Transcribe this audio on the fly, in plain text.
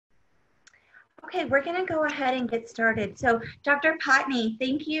Okay, we're going to go ahead and get started. So, Dr. Patni,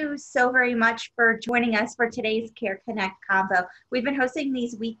 thank you so very much for joining us for today's CareConnect Convo. We've been hosting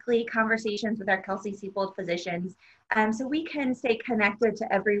these weekly conversations with our Kelsey-Seybold physicians so we can stay connected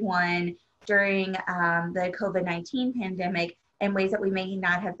to everyone during the COVID-19 pandemic in ways that we may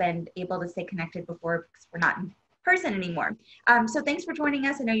not have been able to stay connected before because we're not in person anymore. So thanks for joining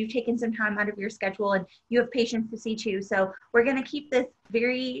us. I know you've taken some time out of your schedule and you have patients to see too. So we're going to keep this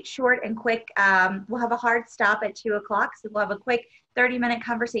very short and quick. We'll have a hard stop at 2 o'clock. So we'll have a quick 30-minute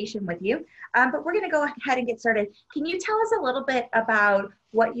conversation with you. But we're going to go ahead and get started. Can you tell us a little bit about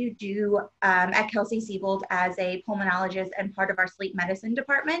what you do at Kelsey-Seybold as a pulmonologist and part of our sleep medicine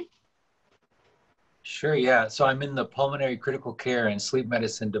department? Sure, yeah. So I'm in the pulmonary critical care and sleep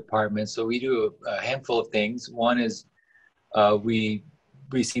medicine department. So we do a handful of things. One is we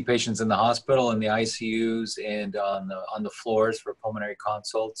see patients in the hospital, in the ICUs, and on the floors for pulmonary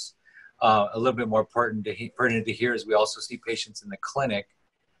consults. A little bit more pertinent to hear is we also see patients in the clinic,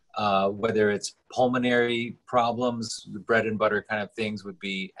 whether it's pulmonary problems. The bread and butter kind of things would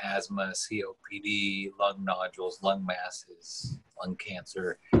be asthma, COPD, lung nodules, lung masses, lung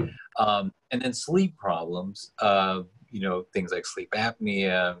cancer. And then sleep problems, things like sleep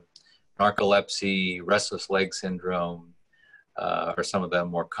apnea, narcolepsy, restless leg syndrome, are some of the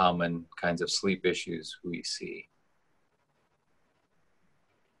more common kinds of sleep issues we see.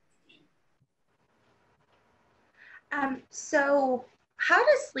 So how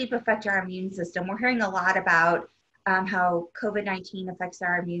does sleep affect our immune system? We're hearing a lot about how COVID-19 affects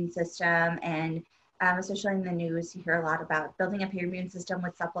our immune system, and especially in the news, you hear a lot about building up your immune system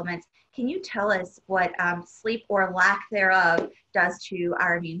with supplements. Can you tell us what sleep or lack thereof does to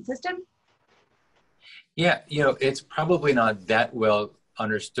our immune system? Yeah, it's probably not that well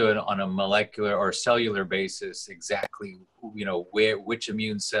understood on a molecular or cellular basis exactly, which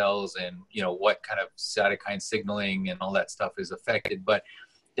immune cells and, what kind of cytokine signaling and all that stuff is affected. But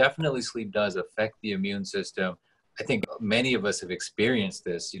definitely sleep does affect the immune system. I think many of us have experienced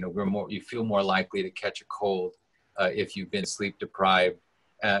this. You feel more likely to catch a cold if you've been sleep deprived.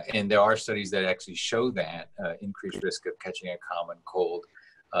 And there are studies that actually show that increased risk of catching a common cold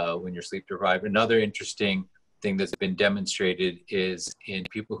when you're sleep deprived. Another interesting thing that's been demonstrated is in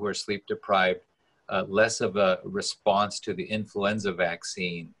people who are sleep deprived, less of a response to the influenza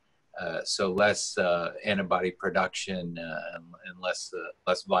vaccine. So less antibody production and less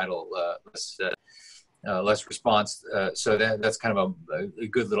vital, less response. So that's kind of a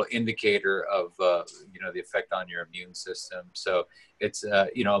good little indicator of, the effect on your immune system. So it's,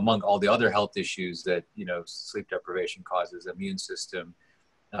 among all the other health issues that, sleep deprivation causes, immune system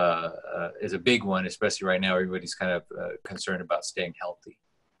is a big one, especially right now. Everybody's kind of concerned about staying healthy.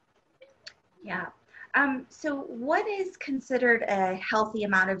 Yeah. So what is considered a healthy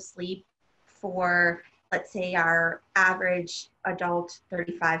amount of sleep for, let's say, our average adult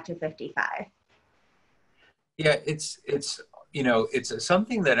 35 to 55? Yeah, it's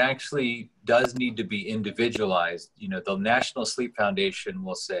something that actually does need to be individualized. The National Sleep Foundation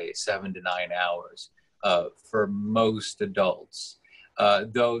will say 7 to 9 hours for most adults,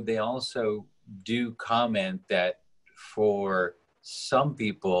 though they also do comment that for some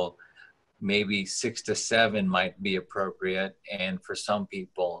people, maybe 6 to 7 might be appropriate, and for some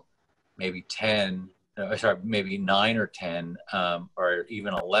people, maybe 9 or 10, or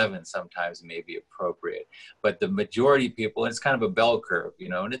even 11 sometimes may be appropriate. But the majority of people, it's kind of a bell curve,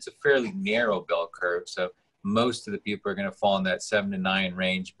 and it's a fairly narrow bell curve. So most of the people are going to fall in that 7 to 9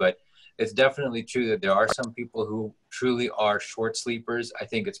 range. But it's definitely true that there are some people who truly are short sleepers. I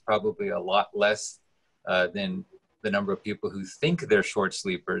think it's probably a lot less than the number of people who think they're short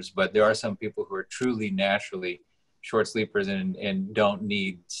sleepers, but there are some people who are truly naturally short sleepers and don't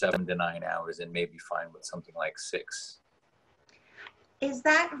need 7 to 9 hours and maybe fine with something like 6. Is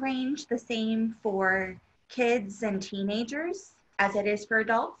that range the same for kids and teenagers as it is for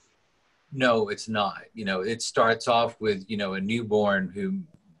adults? No, it's not. It starts off with, a newborn who,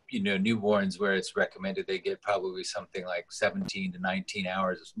 newborns where it's recommended they get probably something like 17 to 19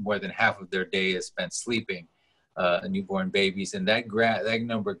 hours. More than half of their day is spent sleeping, newborn babies. And that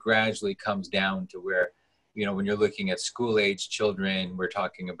number gradually comes down to where, when you're looking at school-age children, we're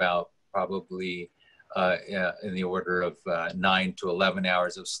talking about probably in the order of 9 to 11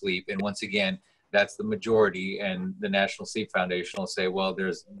 hours of sleep. And once again, that's the majority. And the National Sleep Foundation will say, well,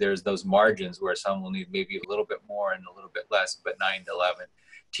 there's those margins where some will need maybe a little bit more and a little bit less, but 9 to 11.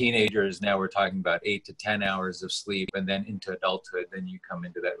 Teenagers, now we're talking about 8 to 10 hours of sleep. And then into adulthood, then you come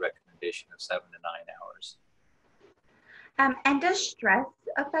into that recommendation of 7 to 9 hours. And does stress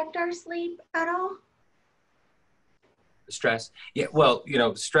affect our sleep at all? Stress? Yeah, well,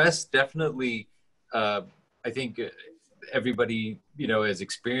 stress definitely I think everybody, has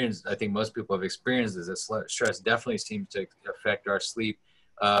experienced, I think most people have experienced is that stress definitely seems to affect our sleep.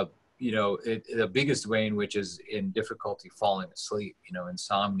 The biggest way in which is in difficulty falling asleep,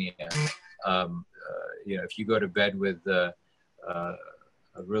 insomnia. If you go to bed with a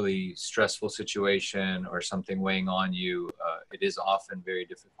really stressful situation or something weighing on you, it is often very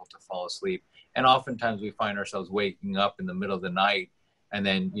difficult to fall asleep. And oftentimes we find ourselves waking up in the middle of the night, and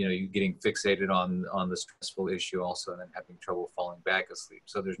then you getting fixated on the stressful issue also, and then having trouble falling back asleep.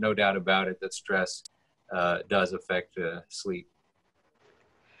 So there's no doubt about it that stress does affect sleep.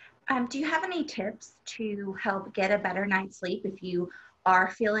 Do you have any tips to help get a better night's sleep if you are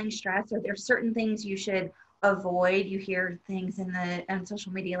feeling stressed? Are there certain things you should avoid? You hear things on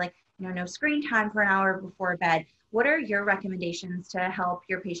social media like, no screen time for an hour before bed. What are your recommendations to help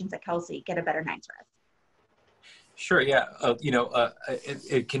your patients at Kelsey get a better night's rest? Sure. Yeah.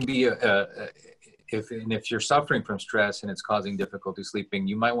 It can be if you're suffering from stress and it's causing difficulty sleeping,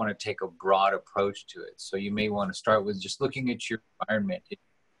 you might want to take a broad approach to it. So you may want to start with just looking at your environment.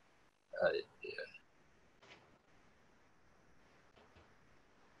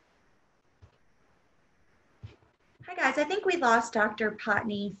 Hi guys, I think we lost Dr.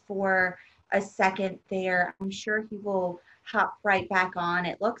 Patni for a second there. I'm sure he will hop right back on.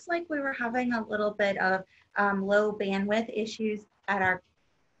 It looks like we were having a little bit of low bandwidth issues at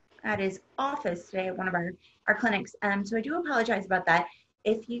his office today at one of our clinics. So I do apologize about that.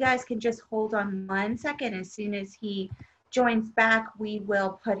 If you guys can just hold on 1 second, as soon as he joins back, we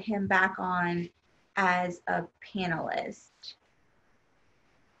will put him back on as a panelist.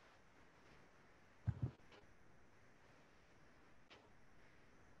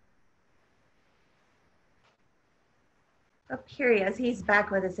 Oh, here he is. He's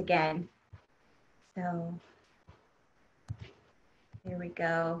back with us again. So here we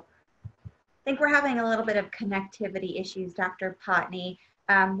go. I think we're having a little bit of connectivity issues, Dr. Patni.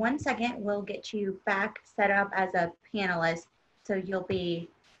 1 second, we'll get you back set up as a panelist, so you'll be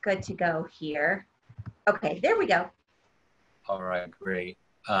good to go here. Okay, there we go. All right, great.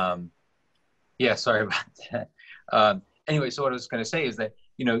 Yeah, sorry about that. Anyway, so what I was going to say is that,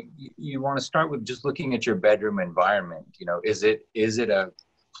 you want to start with just looking at your bedroom environment. Is it a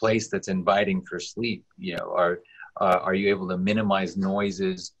place that's inviting for sleep? Are you able to minimize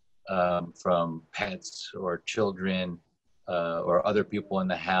noises from pets or children or other people in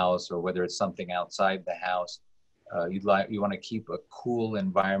the house, or whether it's something outside the house? You want to keep a cool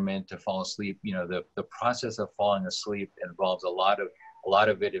environment to fall asleep. The process of falling asleep involves a lot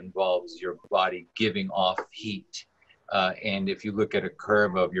of it involves your body giving off heat. And if you look at a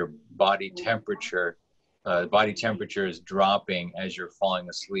curve of your body temperature is dropping as you're falling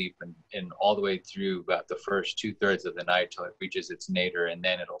asleep, and all the way through about the first 2/3 of the night till it reaches its nadir, and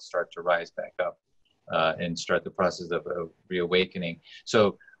then it'll start to rise back up and start the process of reawakening.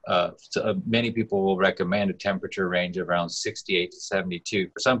 So many people will recommend a temperature range of around 68 to 72.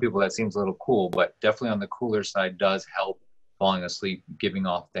 For some people that seems a little cool, but definitely on the cooler side does help falling asleep, giving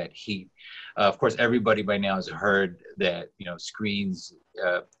off that heat. Of course, everybody by now has heard that screens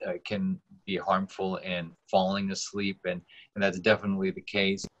can be harmful in falling asleep, and that's definitely the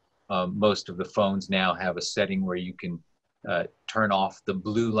case. Most of the phones now have a setting where you can turn off the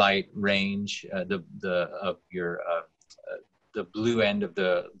blue light range, the blue end of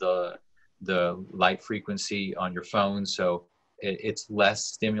the light frequency on your phone. So it's less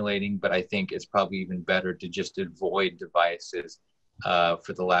stimulating, but I think it's probably even better to just avoid devices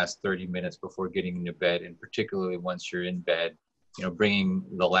for the last 30 minutes before getting into bed, and particularly once you're in bed, bringing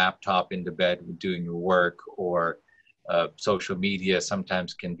the laptop into bed with doing your work or social media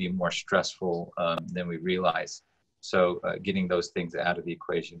sometimes can be more stressful than we realize. So getting those things out of the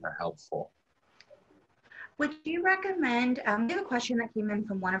equation are helpful. Would you recommend, we have a question that came in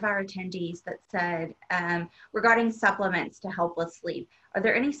from one of our attendees that said, regarding supplements to help with sleep, are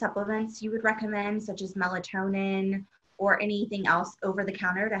there any supplements you would recommend, such as melatonin or anything else over the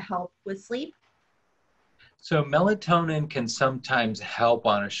counter to help with sleep? So melatonin can sometimes help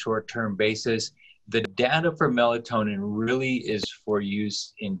on a short-term basis. The data for melatonin really is for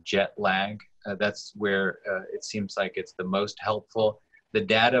use in jet lag. That's where it seems like it's the most helpful. The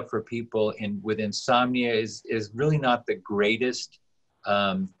data for people with insomnia is really not the greatest.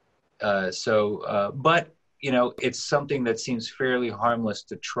 But it's something that seems fairly harmless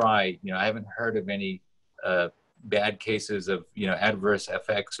to try. I haven't heard of any bad cases of adverse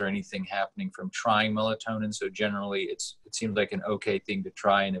effects or anything happening from trying melatonin. So generally, it seems like an okay thing to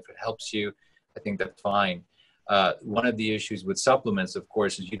try, and if it helps you, I think that's fine. One of the issues with supplements, of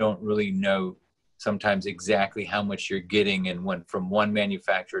course, is you don't really know sometimes exactly how much you're getting, and when from one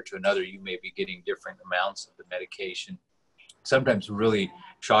manufacturer to another, you may be getting different amounts of the medication. Sometimes really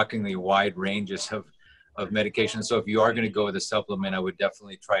shockingly wide ranges of medication. So if you are going to go with a supplement, I would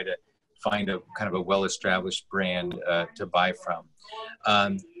definitely try to find a kind of a well-established brand to buy from.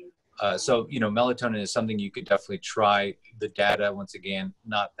 So, melatonin is something you could definitely try. The data, once again,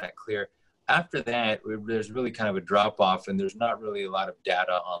 not that clear. After that, there's really kind of a drop off, and there's not really a lot of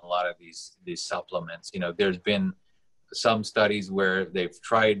data on a lot of these supplements. There's been some studies where they've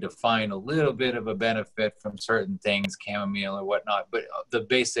tried to find a little bit of a benefit from certain things, chamomile or whatnot, but the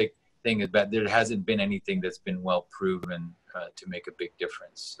basic thing is that there hasn't been anything that's been well proven to make a big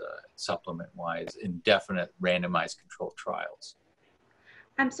difference supplement-wise in definite randomized controlled trials.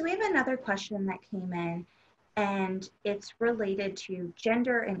 So we have another question that came in, and it's related to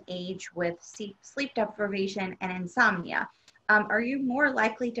gender and age with sleep deprivation and insomnia. Are you more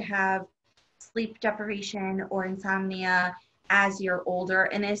likely to have sleep deprivation or insomnia as you're older?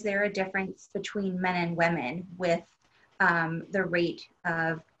 And is there a difference between men and women with the rate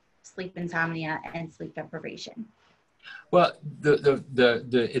of sleep insomnia and sleep deprivation? Well,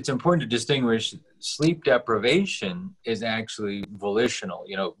 it's important to distinguish. Sleep deprivation is actually volitional.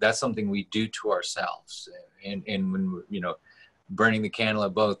 That's something we do to ourselves. And when we're, burning the candle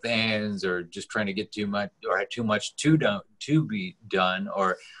at both ends, or just trying to get too much to be done,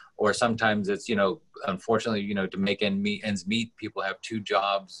 or sometimes it's, unfortunately, to make ends meet, people have 2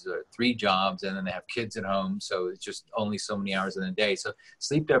 jobs, 3 jobs, and then they have kids at home. So it's just only so many hours in a day. So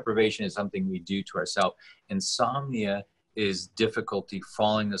sleep deprivation is something we do to ourselves. Insomnia is difficulty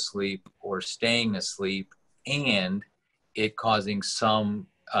falling asleep or staying asleep, and it causing some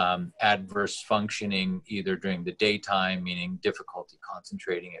adverse functioning either during the daytime, meaning difficulty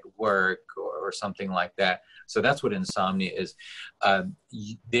concentrating at work or something like that. So that's what insomnia is.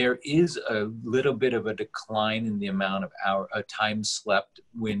 There is a little bit of a decline in the amount of time slept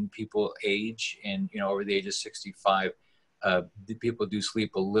when people age, and over the age of 65. The people do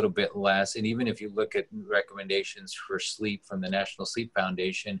sleep a little bit less. And even if you look at recommendations for sleep from the National Sleep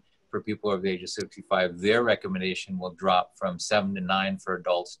Foundation for people over the age of 65, their recommendation will drop from 7 to 9 for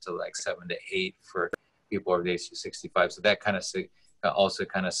adults to like 7 to 8 for people over the age of 65. So that kind of also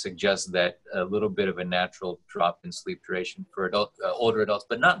kind of suggests that a little bit of a natural drop in sleep duration for older adults,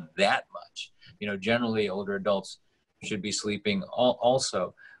 but not that much. Generally older adults should be sleeping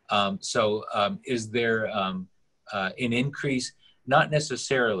also. Is there an increase? Not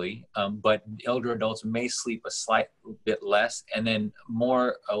necessarily, but elder adults may sleep a slight bit less, and then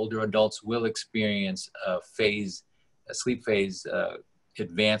more older adults will experience a sleep phase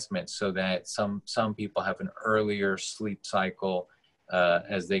advancement, so that some people have an earlier sleep cycle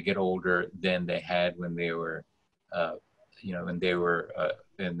as they get older than they had when they were,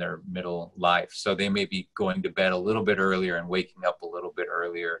 in their middle life. So they may be going to bed a little bit earlier and waking up a little bit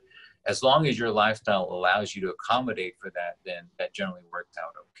earlier. As long as your lifestyle allows you to accommodate for that, then that generally works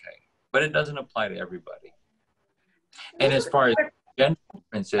out okay. But it doesn't apply to everybody. And as far as gender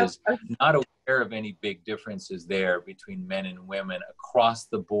differences, not aware of any big differences there between men and women across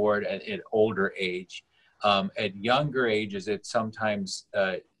the board at older age. At younger ages, it sometimes,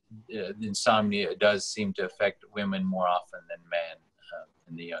 insomnia does seem to affect women more often than men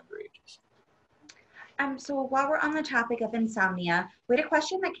in the younger ages. So while we're on the topic of insomnia, we had a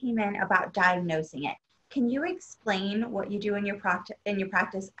question that came in about diagnosing it. Can you explain what you do in your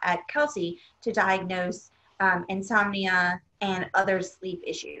practice at Kelsey to diagnose insomnia and other sleep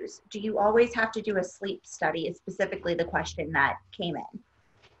issues? Do you always have to do a sleep study? Is specifically the question that came in.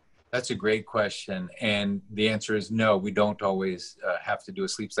 That's a great question. And the answer is no, we don't always have to do a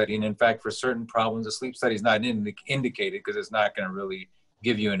sleep study. And in fact, for certain problems, a sleep study is not indicated because it's not going to really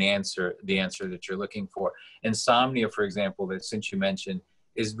give you the answer that you're looking for. Insomnia, for example, that since you mentioned,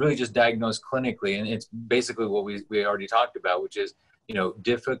 is really just diagnosed clinically. And it's basically what we already talked about, which is,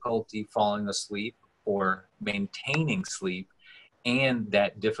 difficulty falling asleep or maintaining sleep. And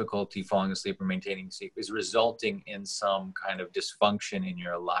that difficulty falling asleep or maintaining sleep is resulting in some kind of dysfunction in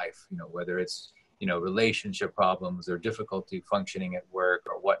your life, whether it's, relationship problems or difficulty functioning at work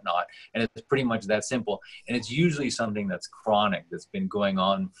or whatnot. And it's pretty much that simple. And it's usually something that's chronic, that's been going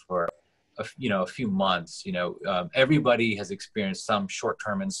on for a few months. Everybody has experienced some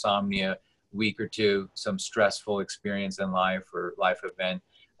short-term insomnia, week or two, some stressful experience in life or life event,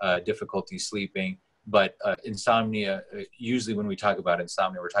 difficulty sleeping. But insomnia, usually when we talk about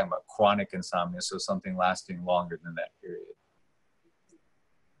insomnia, we're talking about chronic insomnia, so something lasting longer than that period.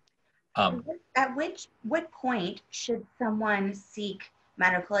 At what point should someone seek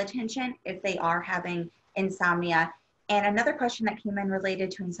medical attention if they are having insomnia? And another question that came in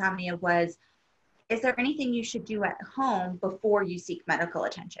related to insomnia was, is there anything you should do at home before you seek medical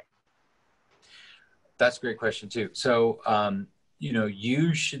attention? That's a great question too. So,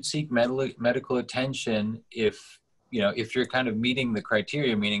 you should seek medical attention if, if you're kind of meeting the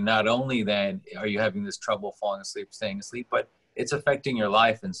criteria, meaning not only that are you having this trouble falling asleep, staying asleep, but it's affecting your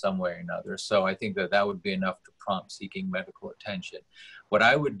life in some way or another. So I think that would be enough to prompt seeking medical attention. What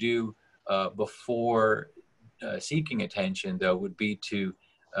I would do before seeking attention, though, would be to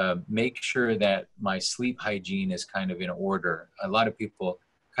make sure that my sleep hygiene is kind of in order. A lot of people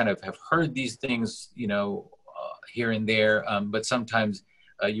kind of have heard these things, here and there, but sometimes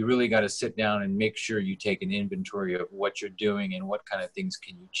you really got to sit down and make sure you take an inventory of what you're doing and what kind of things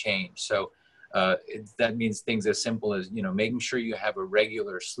can you change. So that means things as simple as, making sure you have a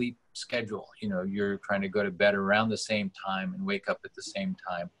regular sleep schedule. You're trying to go to bed around the same time and wake up at the same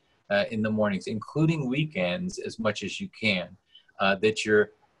time in the mornings, including weekends as much as you can, that you're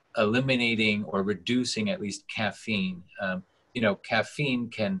eliminating or reducing at least caffeine. Caffeine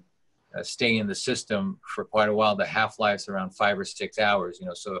can stay in the system for quite a while. The half-life's around 5 or 6 hours,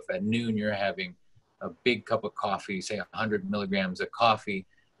 so if at noon you're having a big cup of coffee, say 100 milligrams of coffee,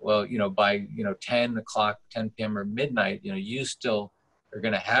 well, by, 10 o'clock, 10 p.m. or midnight, you still are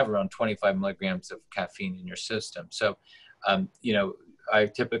going to have around 25 milligrams of caffeine in your system. So, I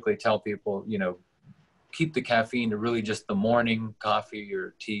typically tell people, keep the caffeine to really just the morning coffee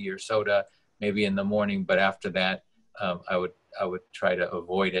or tea or soda, maybe in the morning, but after that, I would try to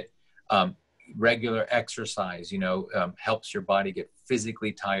avoid it. Regular exercise, helps your body get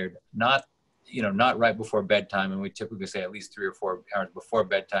physically tired, not right before bedtime. And we typically say at least 3 or 4 hours before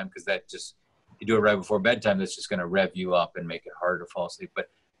bedtime, because you do it right before bedtime, that's just going to rev you up and make it harder to fall asleep. But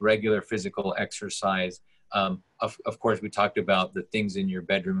regular physical exercise. Of course, we talked about the things in your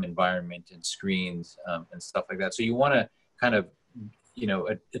bedroom environment and screens and stuff like that. So you want to kind of,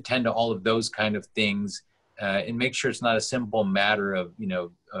 attend to all of those kind of things and make sure it's not a simple matter of,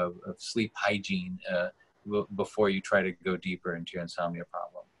 of sleep hygiene before you try to go deeper into your insomnia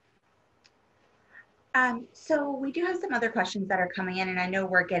problem. So we do have some other questions that are coming in, and I know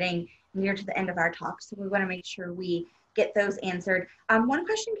we're getting near to the end of our talk, so we want to make sure we get those answered. One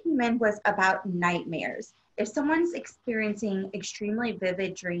question came in was about nightmares. If someone's experiencing extremely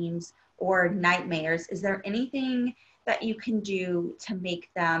vivid dreams or nightmares, is there anything that you can do to make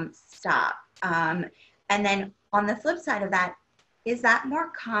them stop? And then on the flip side of that, is that more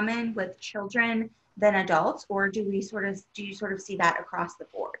common with children than adults, or do you sort of see that across the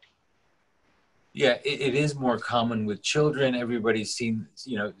board? Yeah, it is more common with children. Everybody's seen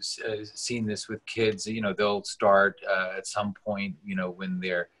this with kids. They'll start at some point, when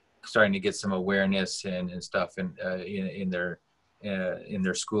they're starting to get some awareness and stuff, and in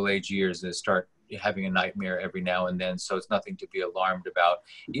their school age years, they start having a nightmare every now and then. So it's nothing to be alarmed about.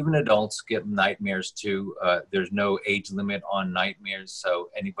 Even adults get nightmares too. There's no age limit on nightmares, so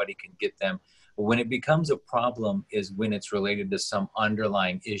anybody can get them. But when it becomes a problem is when it's related to some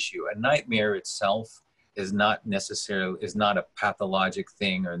underlying issue. A nightmare itself is not a pathologic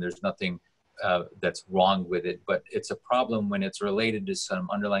thing, or there's nothing that's wrong with it, but it's a problem when it's related to some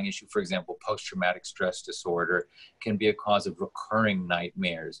underlying issue. For example, post-traumatic stress disorder can be a cause of recurring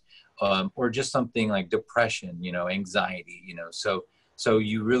nightmares, or just something like depression, anxiety, so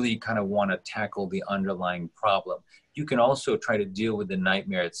you really kind of want to tackle the underlying problem. You can also try to deal with the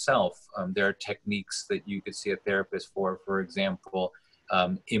nightmare itself. There are techniques that you could see a therapist for example,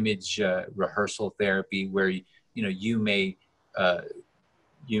 image rehearsal therapy, where you may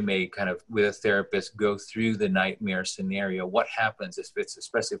kind of, with a therapist, go through the nightmare scenario. What happens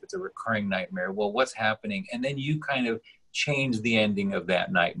especially if it's a recurring nightmare? Well, what's happening? And then you kind of change the ending of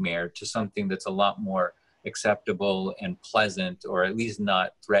that nightmare to something that's a lot more acceptable and pleasant, or at least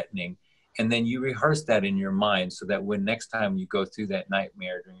not threatening. And then you rehearse that in your mind so that when next time you go through that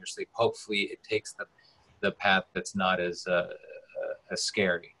nightmare during your sleep, hopefully it takes the path that's not as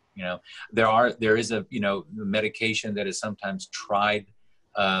scary. There is a medication that is sometimes tried.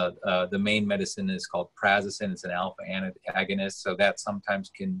 The main medicine is called prazosin. It's an alpha agonist, so that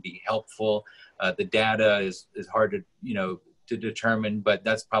sometimes can be helpful. The data is hard to determine, but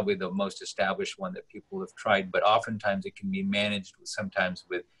that's probably the most established one that people have tried. But oftentimes it can be managed sometimes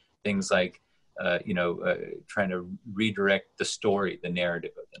with things like trying to redirect the story, the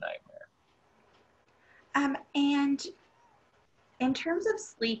narrative of the nightmare. And in terms of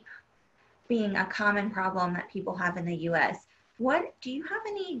sleep being a common problem that people have in the U.S., do you have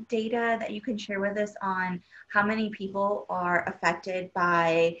any data that you can share with us on how many people are affected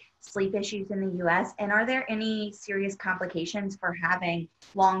by sleep issues in the U.S.? And are there any serious complications for having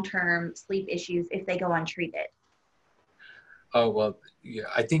long-term sleep issues if they go untreated? Oh, well, yeah,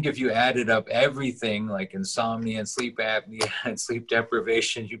 I think if you added up everything like insomnia and sleep apnea and sleep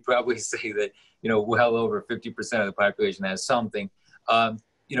deprivation, you'd probably say that, well over 50% of the population has something. Um,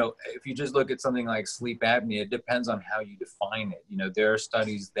 if you just look at something like sleep apnea, it depends on how you define it. There are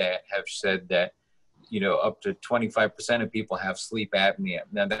studies that have said that, up to 25% of people have sleep apnea.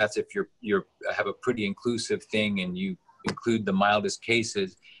 Now that's if you're have a pretty inclusive thing and you include the mildest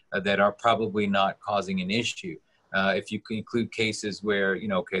cases that are probably not causing an issue. If you can include cases where,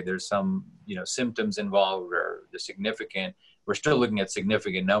 okay, there's some, symptoms involved or they're significant, we're still looking at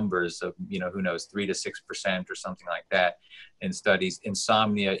significant numbers of, who knows, 3 to 6% or something like that in studies.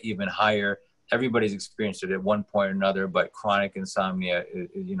 Insomnia, even higher. Everybody's experienced it at one point or another, but chronic insomnia,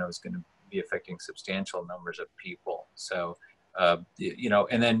 is going to be affecting substantial numbers of people. So, and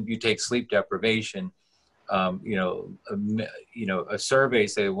then you take sleep deprivation. A survey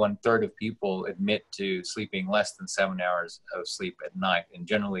say 1/3 of people admit to sleeping less than 7 hours of sleep at night. And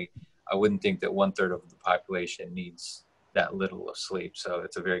generally, I wouldn't think that 1/3 of the population needs that little of sleep. So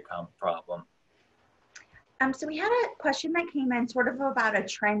it's a very common problem. So we had a question that came in sort of about a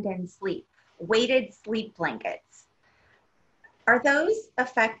trend in sleep, weighted sleep blankets. Are those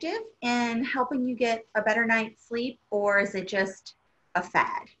effective in helping you get a better night's sleep, or is it just a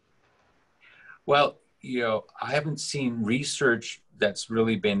fad? Well, I haven't seen research that's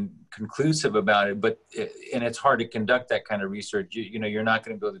really been conclusive about it, and it's hard to conduct that kind of research. You're not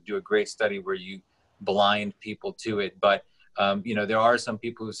going to be able to do a great study where you blind people to it. But, there are some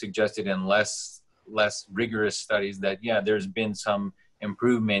people who suggested in less rigorous studies that, yeah, there's been some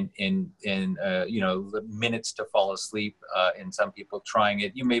improvement in minutes to fall asleep in some people trying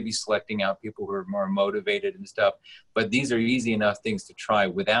it. You may be selecting out people who are more motivated and stuff, but these are easy enough things to try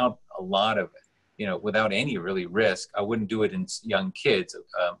without a lot of it. Without any really risk. I wouldn't do it in young kids,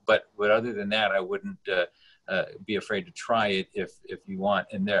 but other than that, I wouldn't be afraid to try it if you want.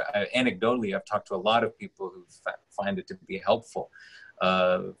 And anecdotally, I've talked to a lot of people who find it to be helpful.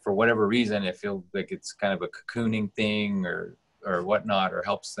 For whatever reason, it feels like it's kind of a cocooning thing or whatnot, or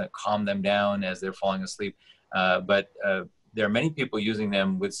helps them calm them down as they're falling asleep. But there are many people using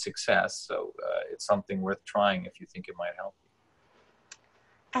them with success, so it's something worth trying if you think it might help.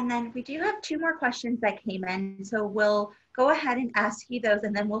 And then we do have 2 more questions that came in. So we'll go ahead and ask you those,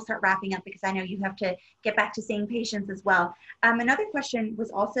 and then we'll start wrapping up because I know you have to get back to seeing patients as well. Another question was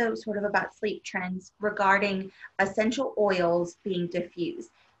also sort of about sleep trends regarding essential oils being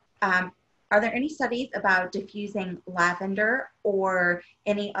diffused. Are there any studies about diffusing lavender or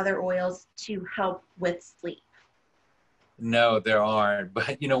any other oils to help with sleep? No, there aren't.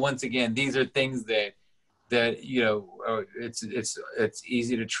 But, once again, these are things that it's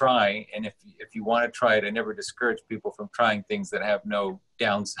easy to try, and if you want to try it, I never discourage people from trying things that have no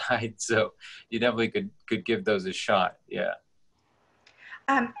downside. So you definitely could give those a shot. Yeah.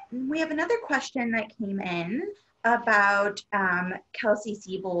 We have another question that came in about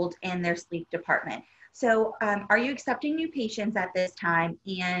Kelsey-Seybold and their sleep department. So are you accepting new patients at this time,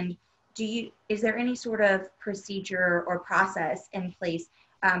 and is there any sort of procedure or process in place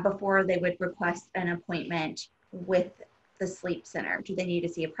before they would request an appointment with the sleep center? Do they need to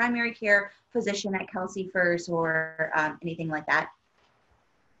see a primary care physician at Kelsey first, or anything like that?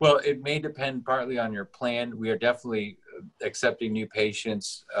 Well, it may depend partly on your plan. We are definitely accepting new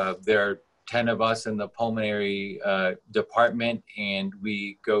patients. There are 10 of us in the pulmonary department, and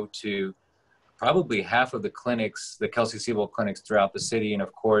we go to probably half of the clinics, the Kelsey-Seybold clinics throughout the city. And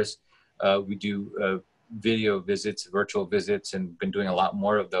of course, we do video visits, virtual visits, and been doing a lot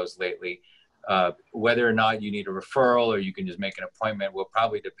more of those lately. Whether or not you need a referral or you can just make an appointment will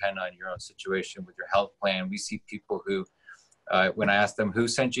probably depend on your own situation with your health plan. We see people who, when I ask them who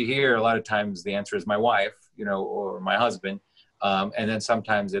sent you here, a lot of times the answer is my wife, or my husband. And then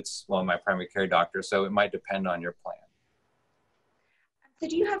sometimes it's, well, my primary care doctor. So it might depend on your plan. So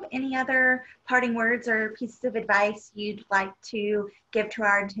do you have any other parting words or pieces of advice you'd like to give to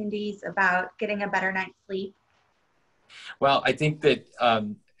our attendees about getting a better night's sleep? Well, I think that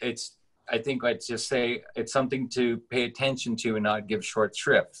I'd just say it's something to pay attention to and not give short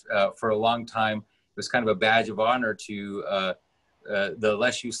shrift. For a long time, it was kind of a badge of honor to the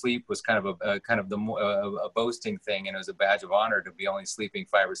less you sleep was kind of a boasting thing, and it was a badge of honor to be only sleeping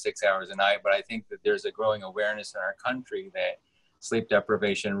 5 or 6 hours a night. But I think that there's a growing awareness in our country that sleep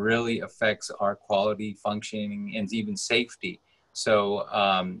deprivation really affects our quality, functioning, and even safety. So,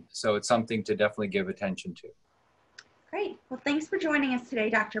 so it's something to definitely give attention to. Great. Well, thanks for joining us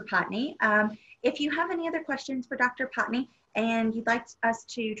today, Dr. Patni. If you have any other questions for Dr. Patni and you'd like us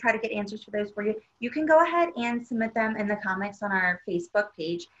to try to get answers for those for you, you can go ahead and submit them in the comments on our Facebook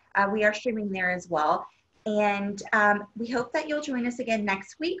page. We are streaming there as well. And we hope that you'll join us again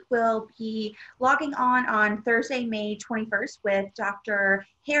next week. We'll be logging on Thursday, May 21st with Dr.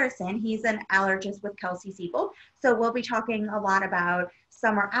 Harrison. He's an allergist with Kelsey-Seybold. So we'll be talking a lot about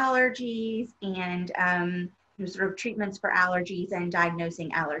summer allergies and sort of treatments for allergies and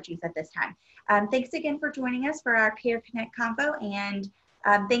diagnosing allergies at this time. Thanks again for joining us for our CareConnect Convo. And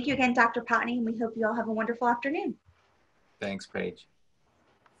thank you again, Dr. Patni, and we hope you all have a wonderful afternoon. Thanks, Paige.